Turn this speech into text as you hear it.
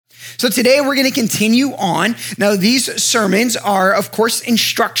So today we're going to continue on. Now, these sermons are, of course,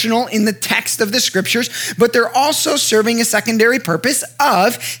 instructional in the text of the scriptures, but they're also serving a secondary purpose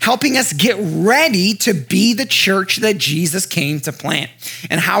of helping us get ready to be the church that Jesus came to plant.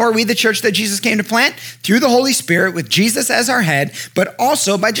 And how are we the church that Jesus came to plant? Through the Holy Spirit with Jesus as our head, but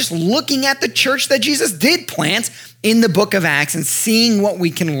also by just looking at the church that Jesus did plant in the book of Acts and seeing what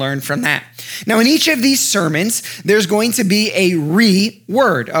we can learn from that. Now, in each of these sermons, there's going to be a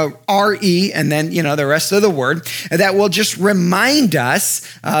word, a R-E, and then, the rest of the word that will just remind us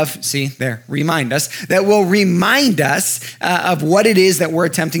of, that will remind us of what it is that we're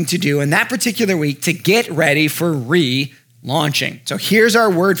attempting to do in that particular week to get ready for launching. So here's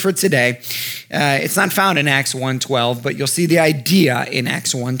our word for today. It's not found in Acts 1:12, but you'll see the idea in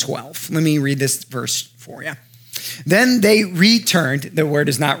Acts 1:12. Let me read this verse for you. Then they returned. The word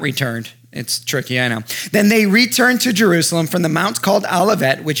is not returned. It's tricky, I know. Then they returned to Jerusalem from the mount called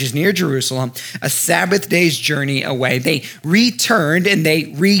Olivet, which is near Jerusalem, a Sabbath day's journey away. They returned and they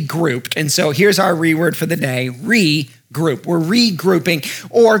regrouped. And so here's our word for the day, regroup. We're regrouping,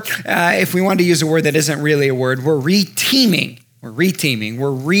 or if we want to use a word that isn't really a word, we're reteaming. We're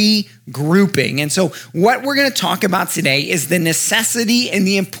regrouping. And so what we're going to talk about today is the necessity and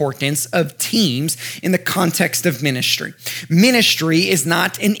the importance of teams in the context of ministry. Ministry is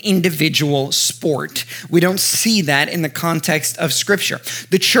not an individual sport. We don't see that in the context of Scripture.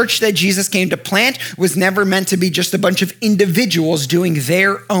 The church that Jesus came to plant was never meant to be just a bunch of individuals doing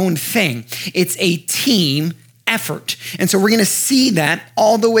their own thing. It's a team effort. And so we're going to see that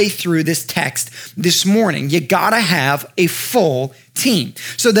all the way through this text this morning. You got to have a full team.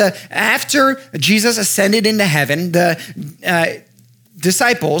 So after Jesus ascended into heaven, the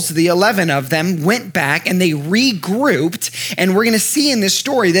disciples, the 11 of them, went back and they regrouped. And we're going to see in this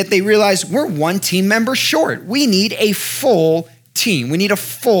story that they realized we're one team member short. We need a full team. We need a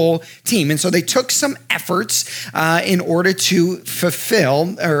full team. And so they took some efforts in order to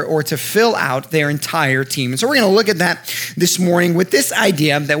fulfill or to fill out their entire team. And so we're going to look at that this morning with this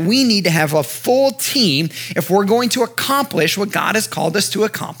idea that we need to have a full team if we're going to accomplish what God has called us to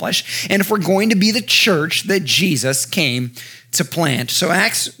accomplish, and if we're going to be the church that Jesus came to plant. So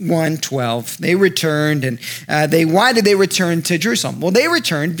Acts 1:12, they returned, and why did they return to Jerusalem? Well, they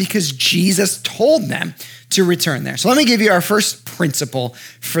returned because Jesus told them to return there. So let me give you our first principle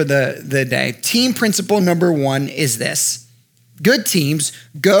for the day. Team principle number 1 is this. Good teams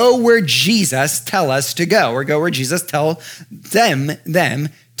go where Jesus tell us to go, or go where Jesus tell them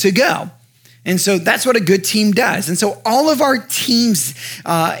to go. And so that's what a good team does. And so all of our teams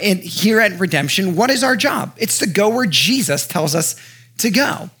here at Redemption, what is our job? It's to go where Jesus tells us to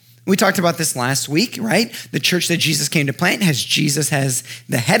go. We talked about this last week, right? The church that Jesus came to plant has Jesus as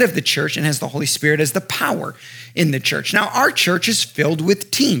the head of the church and has the Holy Spirit as the power in the church. Now, our church is filled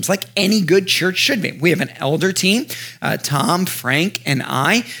with teams, like any good church should be. We have an elder team, Tom, Frank, and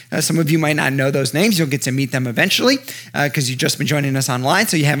I. Some of you might not know those names. You'll get to meet them eventually because you've just been joining us online,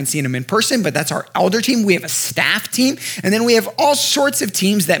 so you haven't seen them in person, but that's our elder team. We have a staff team, and then we have all sorts of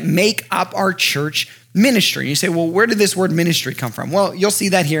teams that make up our church ministry. You say, well, where did this word ministry come from? Well, you'll see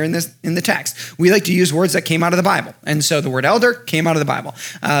that here in the text. We like to use words that came out of the Bible. And so the word elder came out of the Bible.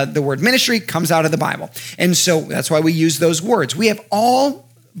 The word ministry comes out of the Bible. And so that's why we use those words. We have all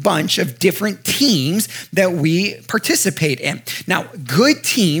bunch of different teams that we participate in. Now, good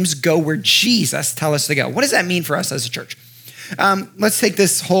teams go where Jesus tell us to go. What does that mean for us as a church? Let's take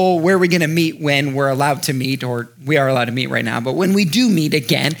this whole where are we going to meet when we're allowed to meet, or we are allowed to meet right now, but when we do meet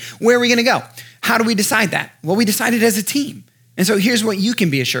again, where are we going to go? How do we decide that? Well, we decided as a team. And so here's what you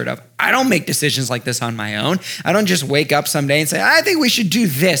can be assured of. I don't make decisions like this on my own. I don't just wake up someday and say, I think we should do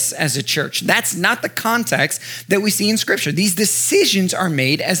this as a church. That's not the context that we see in Scripture. These decisions are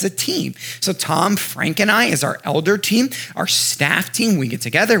made as a team. So Tom, Frank, and I, as our elder team, our staff team, we get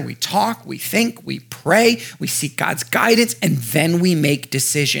together, we talk, we think, we pray, we seek God's guidance, and then we make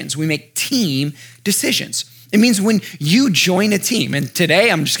decisions. We make team decisions. It means when you join a team, and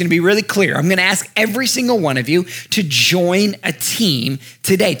today I'm just going to be really clear. I'm going to ask every single one of you to join a team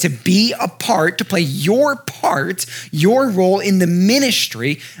today, to be a part, to play your part, your role in the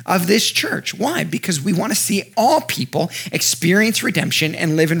ministry of this church. Why? Because we want to see all people experience redemption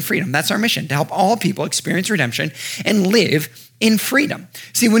and live in freedom. That's our mission, to help all people experience redemption and live in freedom.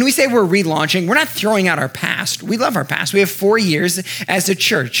 See, when we say we're relaunching, we're not throwing out our past. We love our past. We have 4 years as a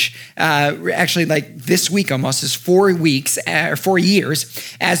church. Actually, like this week almost is 4 years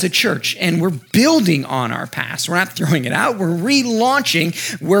as a church. And we're building on our past. We're not throwing it out. We're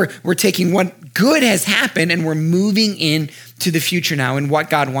relaunching. We're taking what good has happened and we're moving into the future now and what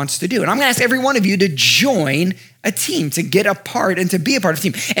God wants to do. And I'm going to ask every one of you to join a team, to get a part and to be a part of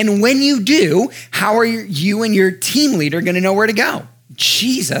a team. And when you do, how are you and your team leader going to know where to go?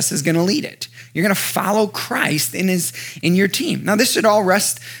 Jesus is going to lead it. You're going to follow Christ in your team. Now, this should all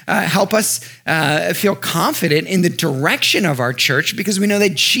help us feel confident in the direction of our church because we know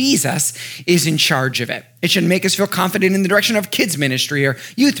that Jesus is in charge of it. It should make us feel confident in the direction of kids ministry or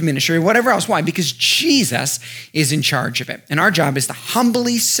youth ministry or whatever else. Why? Because Jesus is in charge of it. And our job is to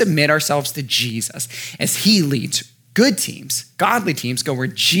humbly submit ourselves to Jesus as he leads good teams, godly teams, go where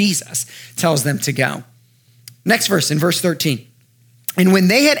Jesus tells them to go. Next verse, in verse 13. And when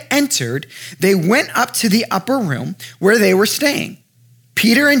they had entered, they went up to the upper room where they were staying.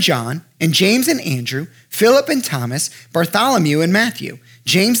 Peter and John, and James and Andrew, Philip and Thomas, Bartholomew and Matthew,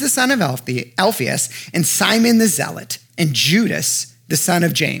 James the son of Alphaeus, and Simon the Zealot, and Judas the son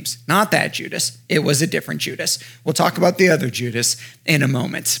of James. Not that Judas, it was a different Judas. We'll talk about the other Judas in a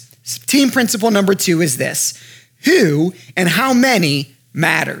moment. Team principle number 2 is this: who and how many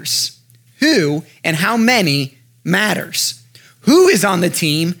matters. Who and how many matters. Who is on the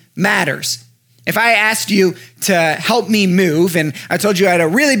team matters. If I asked you to help me move and I told you I had a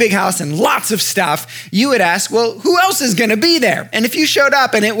really big house and lots of stuff, you would ask, well, who else is going to be there? And if you showed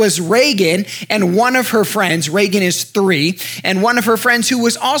up and it was Reagan and one of her friends, Reagan is 3, and one of her friends who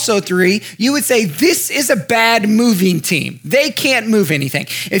was also 3, you would say, this is a bad moving team. They can't move anything.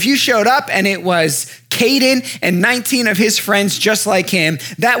 If you showed up and it was Caden and 19 of his friends just like him,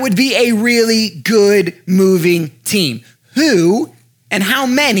 that would be a really good moving team. Who and how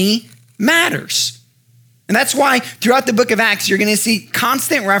many matters. And that's why throughout the book of Acts, you're going to see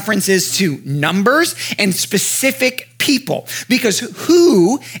constant references to numbers and specific people, because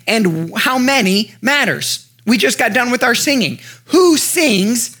who and how many matters. We just got done with our singing. Who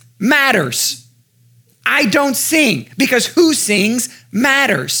sings matters. I don't sing because who sings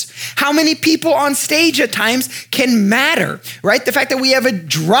matters. How many people on stage at times can matter, right? The fact that we have a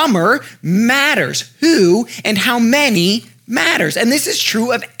drummer matters. Who and how many matters. And this is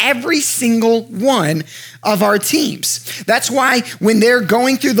true of every single one of our teams. That's why when they're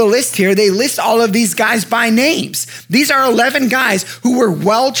going through the list here, they list all of these guys by names. These are 11 guys who were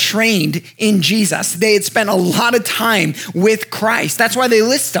well trained in Jesus. They had spent a lot of time with Christ. That's why they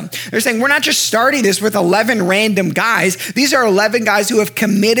list them. They're saying, we're not just starting this with 11 random guys. These are 11 guys who have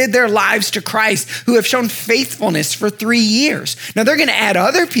committed their lives to Christ, who have shown faithfulness for 3 years. Now they're going to add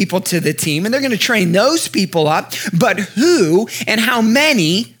other people to the team and they're going to train those people up, but who and how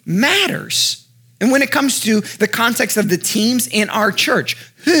many matters. And when it comes to the context of the teams in our church,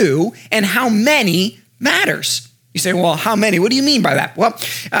 who and how many matters. You say, well, how many? What do you mean by that? Well,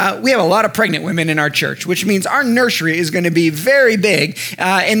 we have a lot of pregnant women in our church, which means our nursery is going to be very big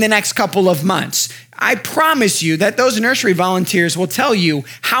in the next couple of months. I promise you that those nursery volunteers will tell you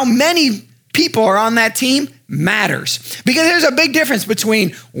how many people are on that team matters. Because there's a big difference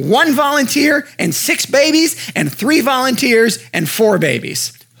between 1 volunteer and 6 babies and 3 volunteers and 4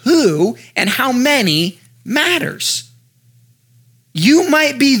 babies. Who and how many matters. You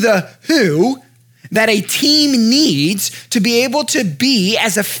might be the who that a team needs to be able to be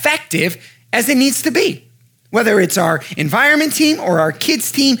as effective as it needs to be. Whether it's our environment team or our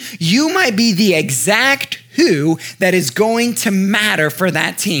kids team, you might be the exact who that is going to matter for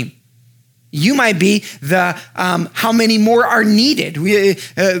that team. You might be the how many more are needed.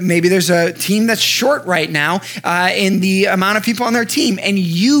 Maybe there's a team that's short right now in the amount of people on their team, and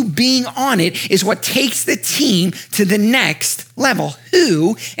you being on it is what takes the team to the next level.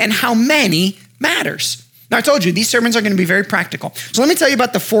 Who and how many matters. Now, I told you these sermons are going to be very practical. So let me tell you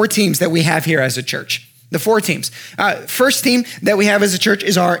about the 4 teams that we have here as a church. The 4 teams. First team that we have as a church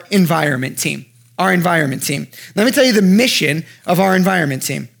is our environment team. Our environment team. Let me tell you the mission of our environment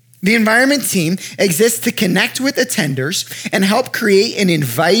team. The environment team exists to connect with attenders and help create an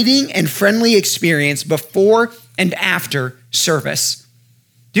inviting and friendly experience before and after service.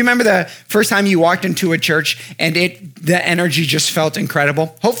 Do you remember the first time you walked into a church and the energy just felt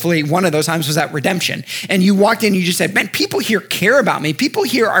incredible? Hopefully one of those times was at Redemption. And you walked in and you just said, man, people here care about me. People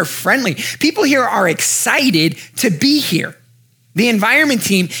here are friendly. People here are excited to be here. The environment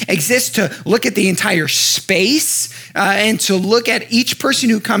team exists to look at the entire space and to look at each person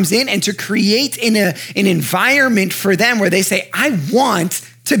who comes in and to create an environment for them where they say, I want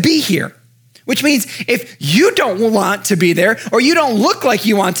to be here. Which means if you don't want to be there or you don't look like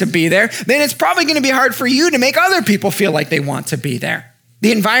you want to be there, then it's probably going to be hard for you to make other people feel like they want to be there.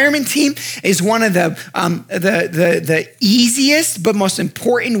 The environment team is one of the easiest but most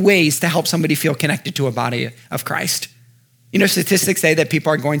important ways to help somebody feel connected to a body of Christ. You know, statistics say that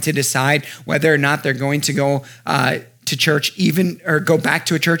people are going to decide whether or not they're going to go to church or go back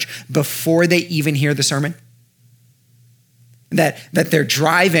to a church before they even hear the sermon. That their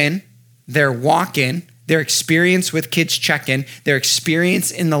drive-in, their walk-in, their experience with kids check-in, their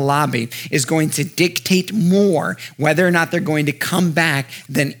experience in the lobby is going to dictate more whether or not they're going to come back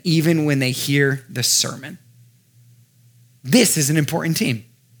than even when they hear the sermon. This is an important team,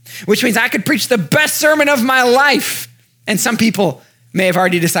 which means I could preach the best sermon of my life, and some people may have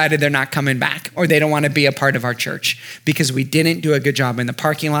already decided they're not coming back or they don't want to be a part of our church because we didn't do a good job in the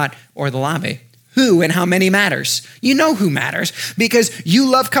parking lot or the lobby. Who and how many matters. You know who matters because you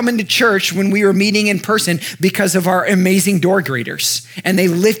love coming to church when we were meeting in person because of our amazing door greeters and they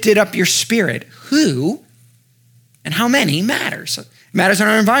lifted up your spirit. Who and how many matters. Matters on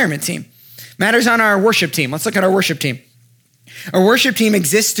our environment team. Matters on our worship team. Let's look at our worship team. Our worship team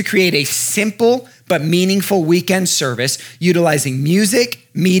exists to create a simple but meaningful weekend service utilizing music,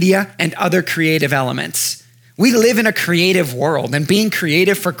 media, and other creative elements. We live in a creative world, and being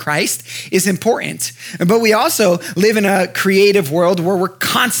creative for Christ is important. But we also live in a creative world where we're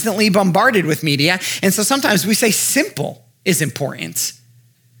constantly bombarded with media. And so sometimes we say simple is important.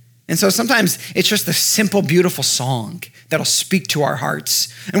 And so sometimes it's just a simple, beautiful song that'll speak to our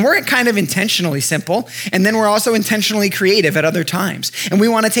hearts. And we're kind of intentionally simple, and then we're also intentionally creative at other times. And we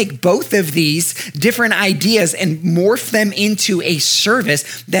want to take both of these different ideas and morph them into a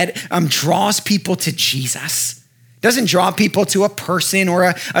service that draws people to Jesus. Doesn't draw people to a person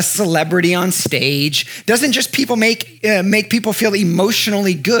or a celebrity on stage. Doesn't just make people feel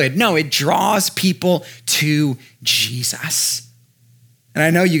emotionally good. No, it draws people to Jesus. And I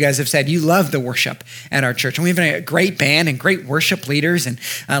know you guys have said you love the worship at our church. And we have a great band and great worship leaders. And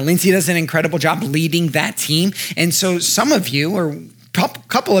Lindsay does an incredible job leading that team. And so some of you, or a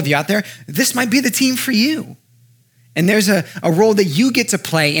couple of you out there, this might be the team for you. And there's a role that you get to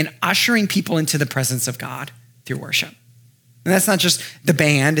play in ushering people into the presence of God through worship. And that's not just the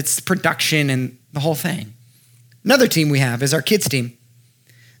band, it's the production and the whole thing. Another team we have is our kids team.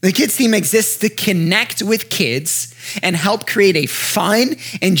 The kids team exists to connect with kids and help create a fun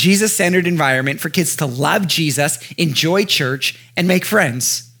and Jesus-centered environment for kids to love Jesus, enjoy church, and make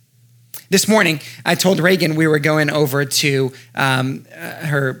friends. This morning, I told Reagan we were going over to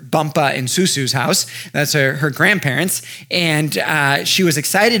her Bumpa and Susu's house. That's her grandparents. And she was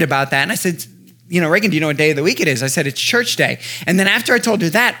excited about that. And I said, Reagan, do you know what day of the week it is? I said, it's church day. And then after I told her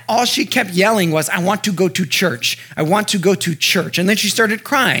that, all she kept yelling was, I want to go to church. I want to go to church. And then she started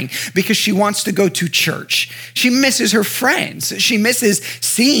crying because she wants to go to church. She misses her friends. She misses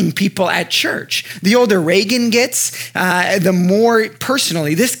seeing people at church. The older Reagan gets, the more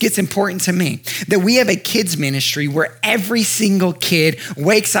personally, this gets important to me, that we have a kids ministry where every single kid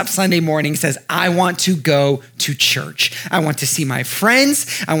wakes up Sunday morning and says, I want to go to church. I want to see my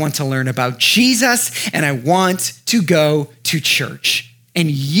friends. I want to learn about Jesus. And I want to go to church.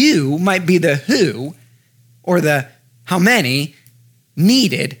 And you might be the who or the how many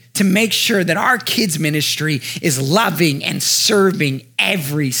needed to make sure that our kids ministry is loving and serving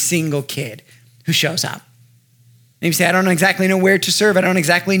every single kid who shows up. Maybe you say, I don't exactly know where to serve. I don't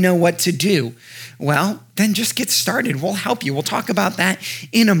exactly know what to do. Well, then just get started. We'll help you. We'll talk about that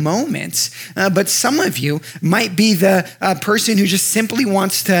in a moment. But some of you might be the person who just simply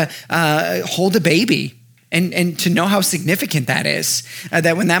wants to hold a baby and to know how significant that is.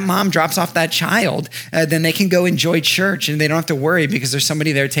 That when that mom drops off that child, then they can go enjoy church and they don't have to worry because there's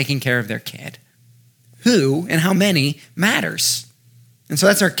somebody there taking care of their kid. Who and how many matters. And so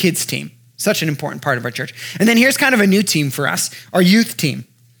that's our kids team. Such an important part of our church. And then here's kind of a new team for us, our youth team.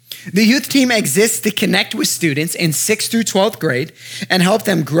 The youth team exists to connect with students in 6th through 12th grade and help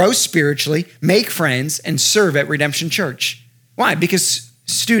them grow spiritually, make friends, and serve at Redemption Church. Why? Because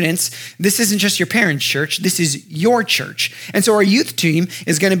students, this isn't just your parents' church, this is your church. And so our youth team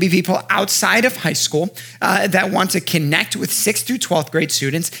is going to be people outside of high school that want to connect with 6th through 12th grade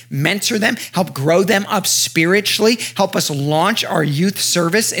students, mentor them, help grow them up spiritually, help us launch our youth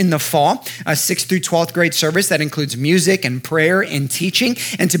service in the fall, a 6th through 12th grade service that includes music and prayer and teaching,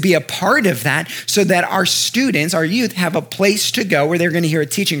 and to be a part of that so that our students, our youth, have a place to go where they're going to hear a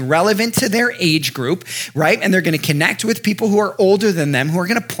teaching relevant to their age group, right? And they're going to connect with people who are older than them, who are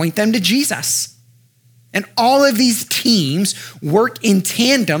going to point them to Jesus. And all of these teams work in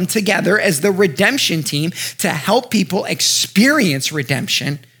tandem together as the redemption team to help people experience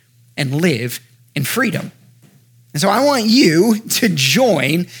redemption and live in freedom. And so I want you to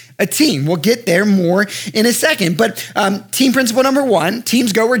join a team. We'll get there more in a second. But team principle number 1,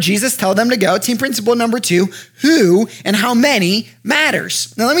 teams go where Jesus tells them to go. Team principle number 2, who and how many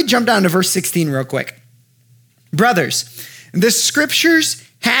matters. Now let me jump down to verse 16 real quick. Brothers, The scriptures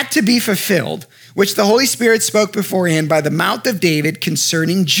had to be fulfilled, which the Holy Spirit spoke beforehand by the mouth of David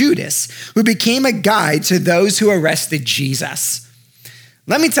concerning Judas, who became a guide to those who arrested Jesus.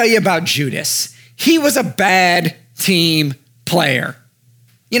 Let me tell you about Judas. He was a bad team player.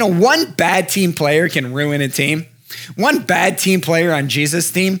 You know, one bad team player can ruin a team. One bad team player on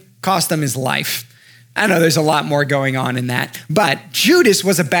Jesus' team cost him his life. I know there's a lot more going on in that, but Judas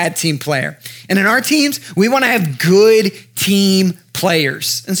was a bad team player. And in our teams, we want to have good team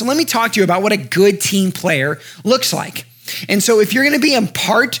players. And so let me talk to you about what a good team player looks like. And so if you're going to be a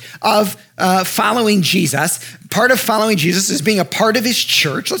part of following Jesus, part of following Jesus is being a part of his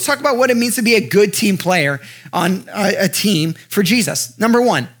church. Let's talk about what it means to be a good team player on a team for Jesus. Number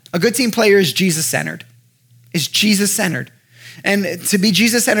one, a good team player is Jesus-centered. Is Jesus-centered. And to be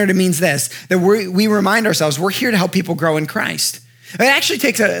Jesus-centered, it means this, that we remind ourselves we're here to help people grow in Christ. It actually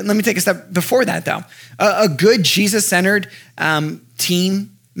let me take a step before that though. A good Jesus-centered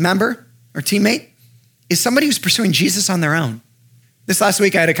team member or teammate is somebody who's pursuing Jesus on their own. This last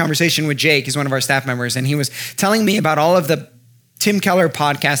week, I had a conversation with Jake. He's one of our staff members, and he was telling me about all of the Tim Keller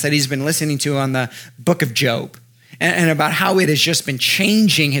podcasts that he's been listening to on the book of Job, and about how it has just been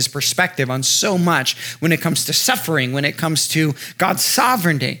changing his perspective on so much when it comes to suffering, when it comes to God's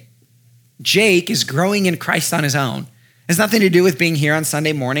sovereignty. Jake is growing in Christ on his own. It has nothing to do with being here on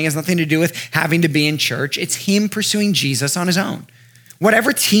Sunday morning. It has nothing to do with having to be in church. It's him pursuing Jesus on his own.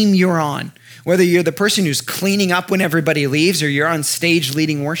 Whatever team you're on, whether you're the person who's cleaning up when everybody leaves or you're on stage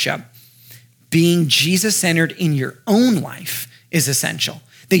leading worship, being Jesus-centered in your own life is essential.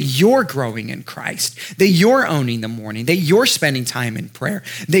 That you're growing in Christ, that you're owning the morning, that you're spending time in prayer,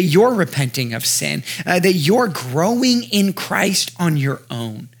 that you're repenting of sin, that you're growing in Christ on your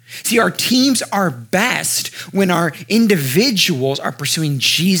own. See, our teams are best when our individuals are pursuing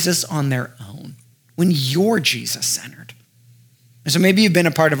Jesus on their own, when you're Jesus-centered. And so maybe you've been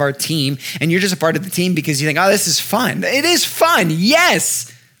a part of our team and you're just a part of the team because you think, oh, this is fun. It is fun,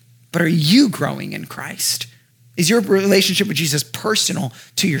 yes. But are you growing in Christ? Is your relationship with Jesus personal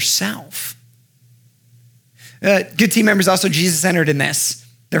to yourself? Good team members also Jesus-centered in this.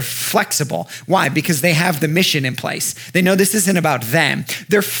 They're flexible. Why? Because they have the mission in place. They know this isn't about them.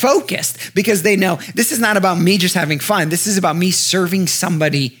 They're focused because they know this is not about me just having fun. This is about me serving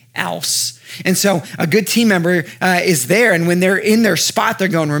somebody else. And so a good team member is there. And when they're in their spot, they're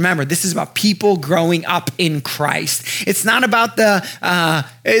going, remember, this is about people growing up in Christ. It's not about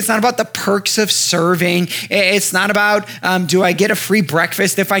the perks of serving. It's not about, do I get a free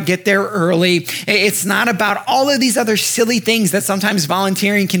breakfast if I get there early? It's not about all of these other silly things that sometimes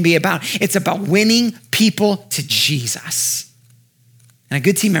volunteering can be about. It's about winning people to Jesus. And a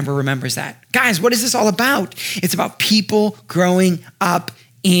good team member remembers that. Guys, what is this all about? It's about people growing up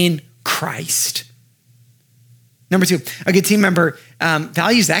in Christ. Number two, a good team member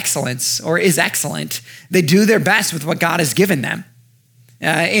values excellence or is excellent. They do their best with what God has given them.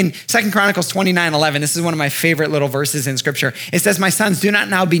 In 2 Chronicles 29:11, this is one of my favorite little verses in scripture. It says, my sons, do not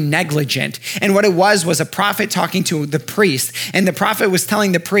now be negligent. And what it was a prophet talking to the priest. And the prophet was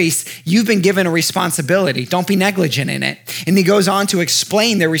telling the priest, you've been given a responsibility. Don't be negligent in it. And he goes on to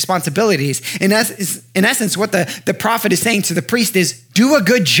explain their responsibilities. In essence, what the prophet is saying to the priest is, do a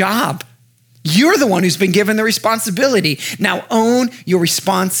good job. You're the one who's been given the responsibility. Now own your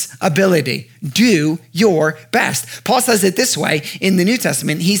responsibility. Do your best. Paul says it this way in the New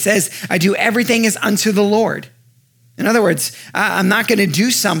Testament. He says, I do everything as unto the Lord. In other words, I'm not going to do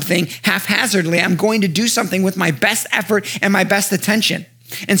something haphazardly. I'm going to do something with my best effort and my best attention.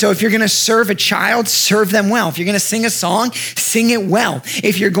 And so if you're going to serve a child, serve them well. If you're going to sing a song, sing it well.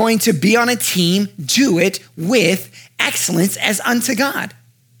 If you're going to be on a team, do it with excellence as unto God.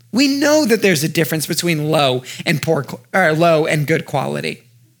 We know that there's a difference between low and good quality.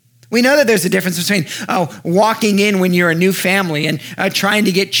 We know that there's a difference between walking in when you're a new family and trying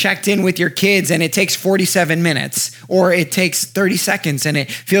to get checked in with your kids and it takes 47 minutes or it takes 30 seconds and it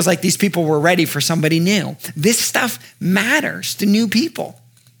feels like these people were ready for somebody new. This stuff matters to new people.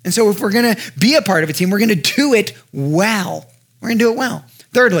 And so if we're going to be a part of a team, we're going to do it well. We're going to do it well.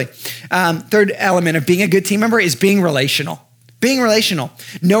 Thirdly, third element of being a good team member is being relational. Being relational,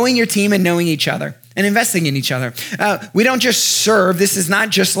 knowing your team and knowing each other and investing in each other. We don't just serve. This is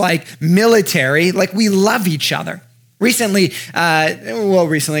not just like military, like we love each other. Recently,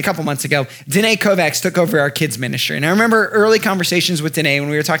 a couple months ago, Danae Kovacs took over our kids ministry. And I remember early conversations with Danae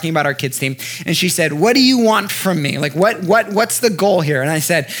when we were talking about our kids team. And she said, what do you want from me? Like what's the goal here? And I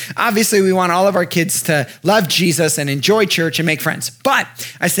said, obviously we want all of our kids to love Jesus and enjoy church and make friends. But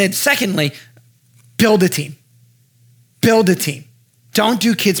I said, secondly, build a team. Build a team. Don't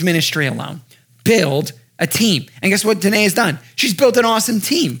do kids ministry alone. Build a team. And guess what Danae has done? She's built an awesome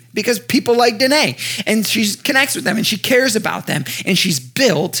team because people like Danae, and she connects with them and she cares about them, and she's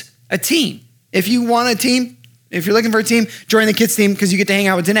built a team. If you want a team, if you're looking for a team, join the kids team because you get to hang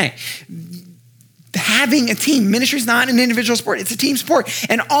out with Danae. Having a team, ministry is not an individual sport, it's a team sport.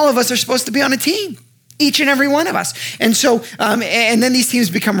 And all of us are supposed to be on a team, each and every one of us. And so, and then these teams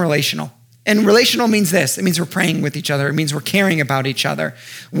become relational. And relational means this. It means we're praying with each other. It means we're caring about each other.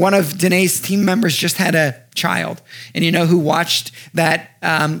 One of Danae's team members just had a child. And you know who watched that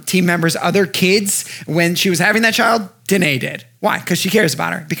team member's other kids when she was having that child? Danae did. Why? Because she cares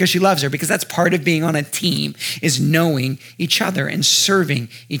about her, because she loves her, because that's part of being on a team is knowing each other and serving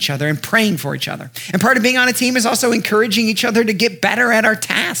each other and praying for each other. And part of being on a team is also encouraging each other to get better at our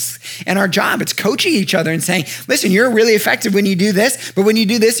tasks and our job. It's coaching each other and saying, listen, you're really effective when you do this, but when you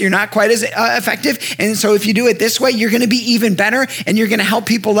do this, you're not quite as effective. And so if you do it this way, you're going to be even better and you're going to help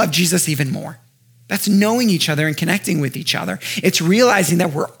people love Jesus even more. That's knowing each other and connecting with each other. It's realizing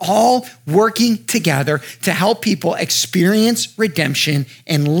that we're all working together to help people experience redemption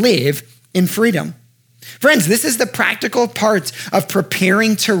and live in freedom. Friends, this is the practical part of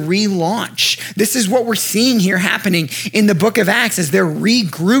preparing to relaunch. This is what we're seeing here happening in the book of Acts as they're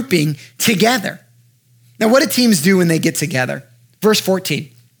regrouping together. Now, what do teams do when they get together? Verse 14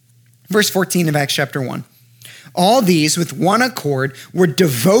 of Acts chapter 1. All these with one accord were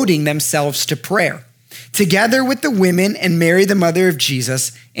devoting themselves to prayer, together with the women and Mary, the mother of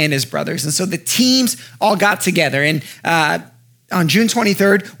Jesus, and his brothers. And so the teams all got together. And on June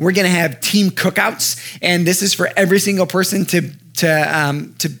 23rd, we're going to have team cookouts. And this is for every single person to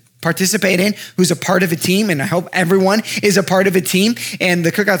participate in who's a part of a team. And I hope everyone is a part of a team. And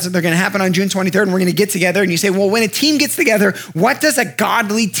the cookouts, they're going to happen on June 23rd. And we're going to get together. And you say, well, when a team gets together, what does a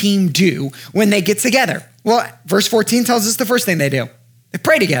godly team do when they get together? Well, verse 14 tells us the first thing they do. They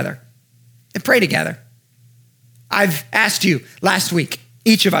pray together. They pray together. I've asked you last week,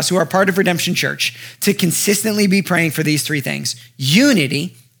 each of us who are part of Redemption Church, to consistently be praying for these three things: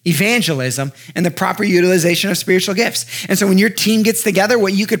 unity, evangelism, and the proper utilization of spiritual gifts. And so when your team gets together,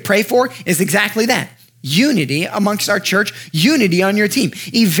 what you could pray for is exactly that. Unity amongst our church, unity on your team,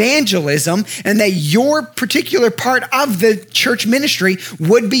 evangelism, and that your particular part of the church ministry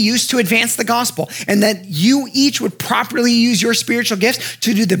would be used to advance the gospel, and that you each would properly use your spiritual gifts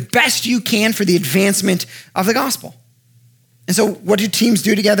to do the best you can for the advancement of the gospel. And so what do teams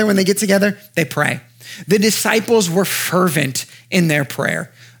do together when they get together? They pray. The disciples were fervent in their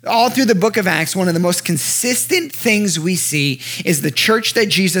prayer. All through the book of Acts, one of the most consistent things we see is the church that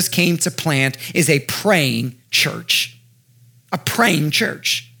Jesus came to plant is a praying church. A praying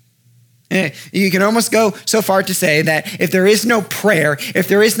church. You can almost go so far to say that if there is no prayer, if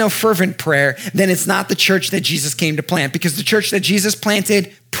there is no fervent prayer, then it's not the church that Jesus came to plant, because the church that Jesus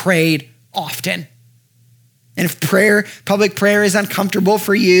planted prayed often. And if prayer, public prayer is uncomfortable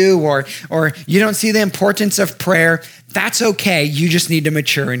for you, or you don't see the importance of prayer, that's okay. You just need to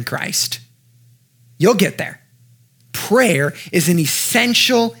mature in Christ. You'll get there. Prayer is an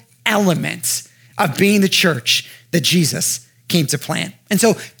essential element of being the church that Jesus came to plant. And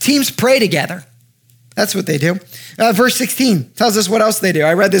so teams pray together. That's what they do. Verse 16 tells us what else they do.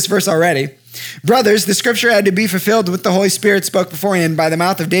 I read this verse already. Brothers, the scripture had to be fulfilled with the Holy Spirit spoke beforehand by the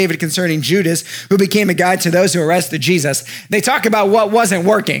mouth of David concerning Judas, who became a guide to those who arrested Jesus. They talk about what wasn't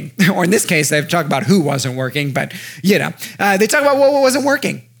working, or in this case, they talk about who wasn't working, but they talk about what wasn't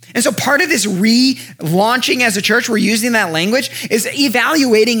working. And so part of this relaunching as a church, we're using that language, is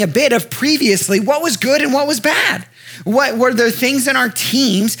evaluating a bit of previously what was good and what was bad. What were the things in our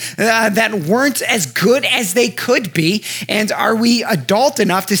teams that weren't as good as they could be? And are we adult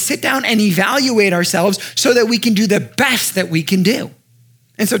enough to sit down and evaluate ourselves so that we can do the best that we can do?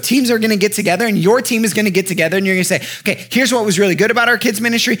 And so teams are going to get together, and your team is going to get together, and you're going to say, okay, here's what was really good about our kids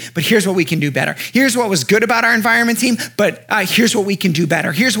ministry, but here's what we can do better. Here's what was good about our environment team, but here's what we can do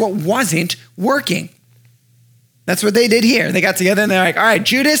better. Here's what wasn't working. That's what they did here. They got together and they're like, all right,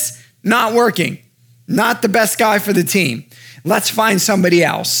 Judas, not working. Not the best guy for the team. Let's find somebody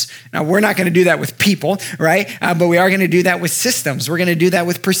else. Now, we're not going to do that with people, right? But we are going to do that with systems. We're going to do that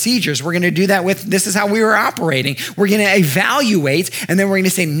with procedures. We're going to do that with, this is how we were operating. We're going to evaluate, and then we're going to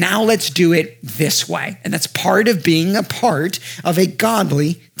say, now let's do it this way. And that's part of being a part of a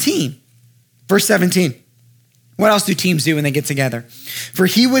godly team. Verse 17. What else do teams do when they get together? For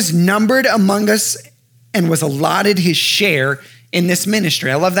he was numbered among us and was allotted his share in this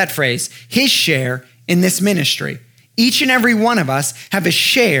ministry. I love that phrase, his share in this ministry. Each and every one of us have a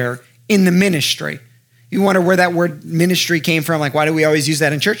share in the ministry. You wonder where that word ministry came from. Like, why do we always use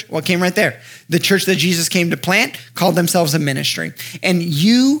that in church? Well, it came right there. The church that Jesus came to plant called themselves a ministry. And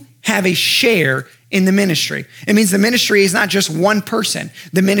you have a share in the ministry. It means the ministry is not just one person.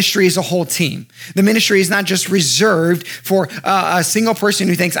 The ministry is a whole team. The ministry is not just reserved for a single person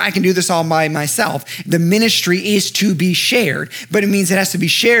who thinks I can do this all by myself. The ministry is to be shared, but it means it has to be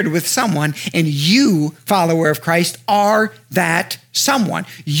shared with someone, and you, follower of Christ, are that someone.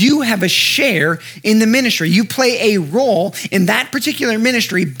 You have a share in the ministry. You play a role in that particular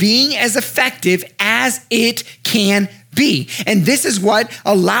ministry being as effective as it can be. And this is what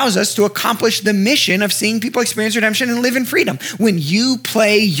allows us to accomplish the mission of seeing people experience redemption and live in freedom, when you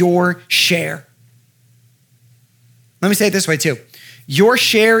play your share. Let me say it this way too. Your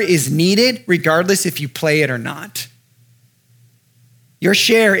share is needed regardless if you play it or not. Your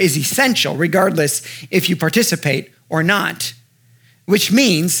share is essential regardless if you participate or not. Which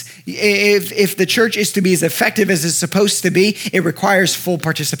means if the church is to be as effective as it's supposed to be, it requires full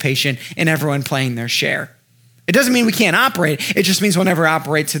participation in everyone playing their share. It doesn't mean we can't operate. It just means we'll never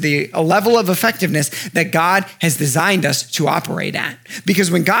operate to a level of effectiveness that God has designed us to operate at.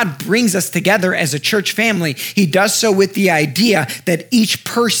 Because when God brings us together as a church family, he does so with the idea that each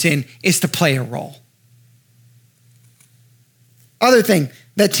person is to play a role. Other thing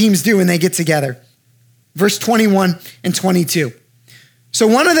that teams do when they get together. Verse 21 and 22. So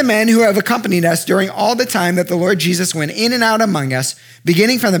one of the men who have accompanied us during all the time that the Lord Jesus went in and out among us,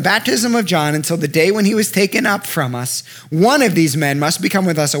 beginning from the baptism of John until the day when he was taken up from us, one of these men must become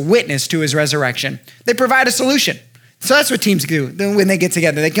with us a witness to his resurrection. They provide a solution. So that's what teams do when they get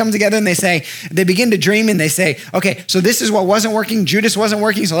together. They come together and they begin to dream and they say, okay, so this is what wasn't working. Judas wasn't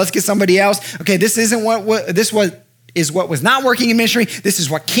working, so let's get somebody else. Okay, this isn't what was not working in ministry. This is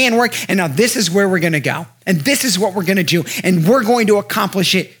what can work. And now this is where we're going to go. And this is what we're going to do. And we're going to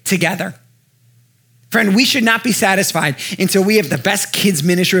accomplish it together. Friend, we should not be satisfied until we have the best kids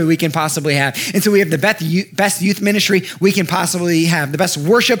ministry we can possibly have, until we have the best youth ministry we can possibly have, the best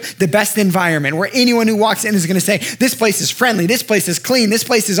worship, the best environment, where anyone who walks in is going to say, this place is friendly, this place is clean, this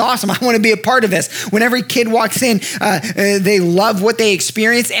place is awesome, I want to be a part of this. When every kid walks in, they love what they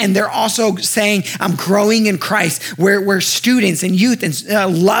experience, and they're also saying, I'm growing in Christ, where students and youth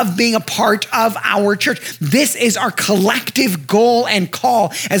love being a part of our church. This is our collective goal and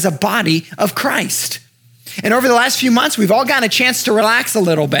call as a body of Christ. And over the last few months, we've all gotten a chance to relax a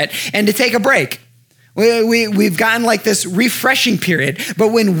little bit and to take a break. We've gotten like this refreshing period. But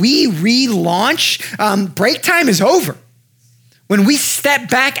when we relaunch, break time is over. When we step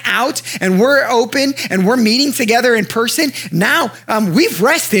back out and we're open and we're meeting together in person, now we've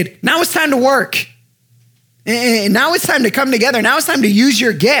rested. Now it's time to work. And now it's time to come together. Now it's time to use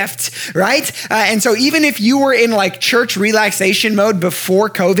your gift, right? And so even if you were in like church relaxation mode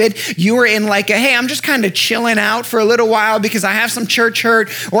before COVID, you were in like hey, I'm just kind of chilling out for a little while because I have some church hurt,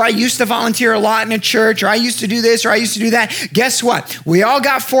 or I used to volunteer a lot in a church, or I used to do this, or I used to do that. Guess what? We all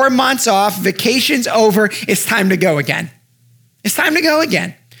got 4 months off. Vacation's over. It's time to go again. It's time to go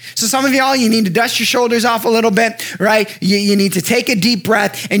again. So some of y'all, you need to dust your shoulders off a little bit, right? You need to take a deep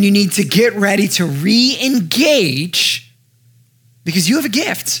breath and you need to get ready to re-engage because you have a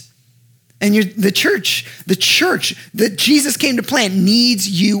gift. And the church that Jesus came to plant needs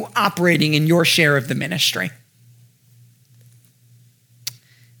you operating in your share of the ministry.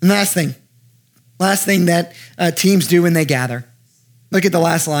 And last thing that teams do when they gather. Look at the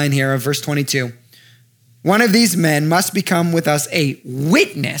last line here of verse 22. One of these men must become with us a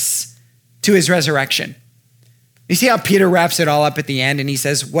witness to his resurrection. You see how Peter wraps it all up at the end and he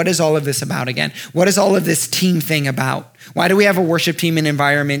says, what is all of this about again? What is all of this team thing about? Why do we have a worship team, an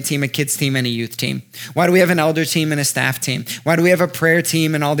environment team, a kids team, and a youth team? Why do we have an elder team and a staff team? Why do we have a prayer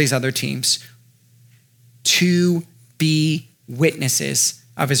team and all these other teams? To be witnesses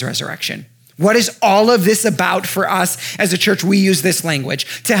of his resurrection. What is all of this about for us as a church? We use this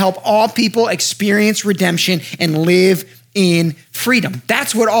language to help all people experience redemption and live in freedom.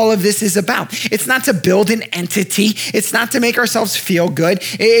 That's what all of this is about. It's not to build an entity. It's not to make ourselves feel good.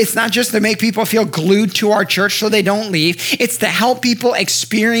 It's not just to make people feel glued to our church so they don't leave. It's to help people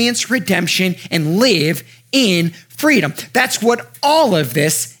experience redemption and live in freedom. That's what all of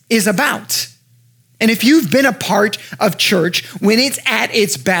this is about. And if you've been a part of church when it's at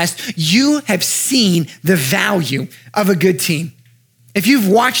its best, you have seen the value of a good team. If you've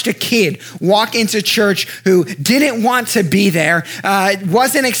watched a kid walk into church who didn't want to be there,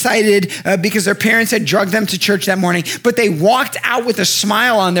 wasn't excited because their parents had drugged them to church that morning, but they walked out with a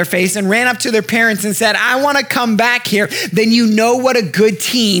smile on their face and ran up to their parents and said, I want to come back here, then you know what a good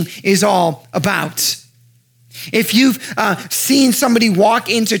team is all about. If you've seen somebody walk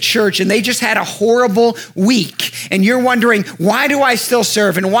into church and they just had a horrible week and you're wondering, why do I still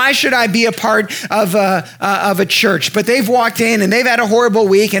serve and why should I be a part of a church? But they've walked in and they've had a horrible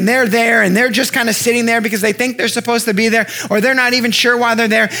week and they're there and they're just kind of sitting there because they think they're supposed to be there, or they're not even sure why they're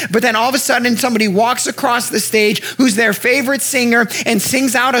there. But then all of a sudden somebody walks across the stage who's their favorite singer and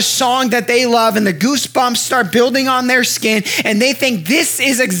sings out a song that they love, and the goosebumps start building on their skin and they think this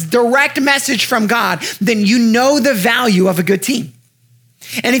is a direct message from God. Then you know the value of a good team.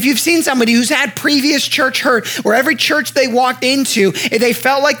 And if you've seen somebody who's had previous church hurt, where every church they walked into, they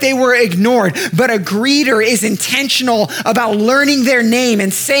felt like they were ignored, but a greeter is intentional about learning their name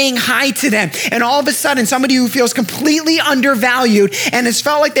and saying hi to them. And all of a sudden, somebody who feels completely undervalued and has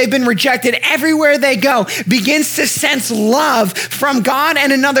felt like they've been rejected everywhere they go begins to sense love from God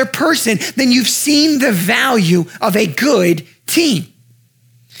and another person, then you've seen the value of a good team.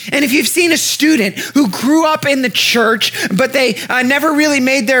 And if you've seen a student who grew up in the church, but they never really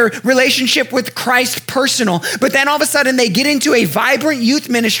made their relationship with Christ personal, but then all of a sudden they get into a vibrant youth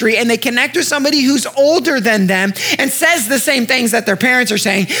ministry and they connect with somebody who's older than them and says the same things that their parents are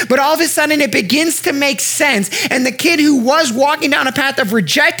saying, but all of a sudden it begins to make sense. And the kid who was walking down a path of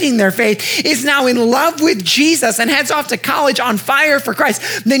rejecting their faith is now in love with Jesus and heads off to college on fire for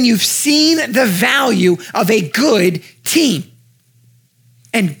Christ. Then you've seen the value of a good team.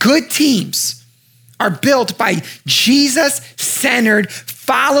 And good teams are built by Jesus-centered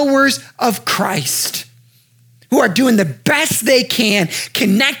followers of Christ who are doing the best they can,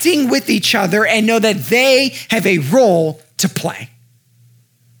 connecting with each other, and know that they have a role to play.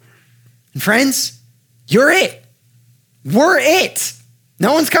 And friends, you're it. We're it.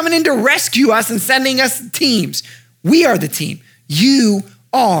 No one's coming in to rescue us and sending us teams. We are the team. You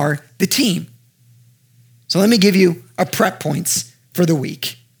are the team. So let me give you a prep points for the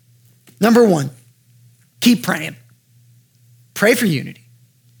week. Number one, keep praying. Pray for unity.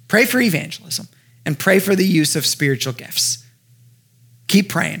 Pray for evangelism. And pray for the use of spiritual gifts. Keep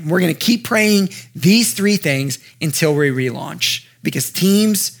praying. We're going to keep praying these three things until we relaunch, because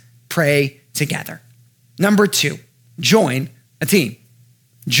teams pray together. Number two, join a team.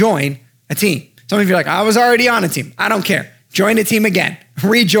 Join a team. Some of you are like, I was already on a team. I don't care. Join the team again.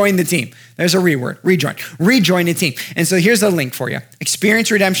 Rejoin the team. There's a reword, rejoin. Rejoin the team. And so here's a link for you,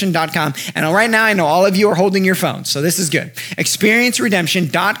 experienceredemption.com. And right now I know all of you are holding your phones, so this is good.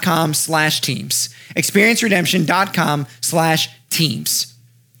 experienceredemption.com/teams. experienceredemption.com/teams.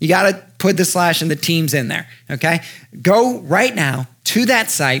 You got to put the slash and the teams in there, okay? Go right now to that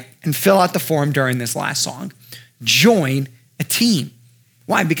site and fill out the form during this last song. Join a team.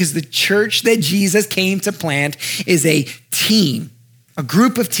 Why? Because the church that Jesus came to plant is a team, a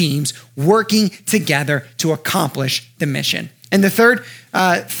group of teams working together to accomplish the mission. And the third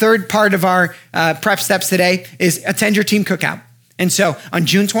part of our prep steps today is attend your team cookout. And so on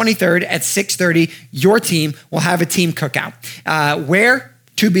June 23rd at 6:30, your team will have a team cookout. Where?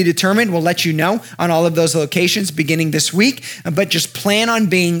 To be determined. We'll let you know on all of those locations beginning this week, but just plan on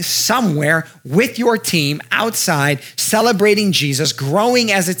being somewhere with your team outside, celebrating Jesus,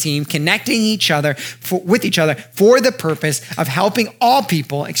 growing as a team, connecting with each other for the purpose of helping all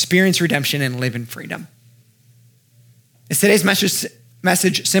people experience redemption and live in freedom. Is today's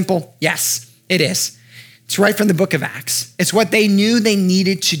message simple? Yes, it is. It's right from the book of Acts. It's what they knew they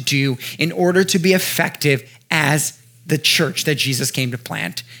needed to do in order to be effective as the church that Jesus came to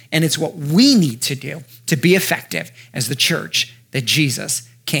plant. And it's what we need to do to be effective as the church that Jesus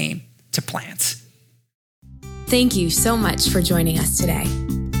came to plant. Thank you so much for joining us today.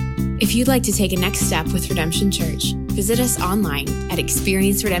 If you'd like to take a next step with Redemption Church, visit us online at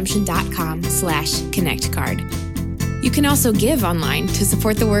experienceredemption.com/connectcard. You can also give online to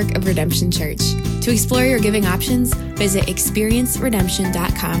support the work of Redemption Church. To explore your giving options, visit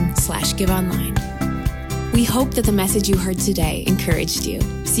experienceredemption.com/giveonline. We hope that the message you heard today encouraged you.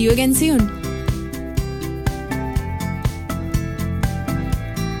 See you again soon.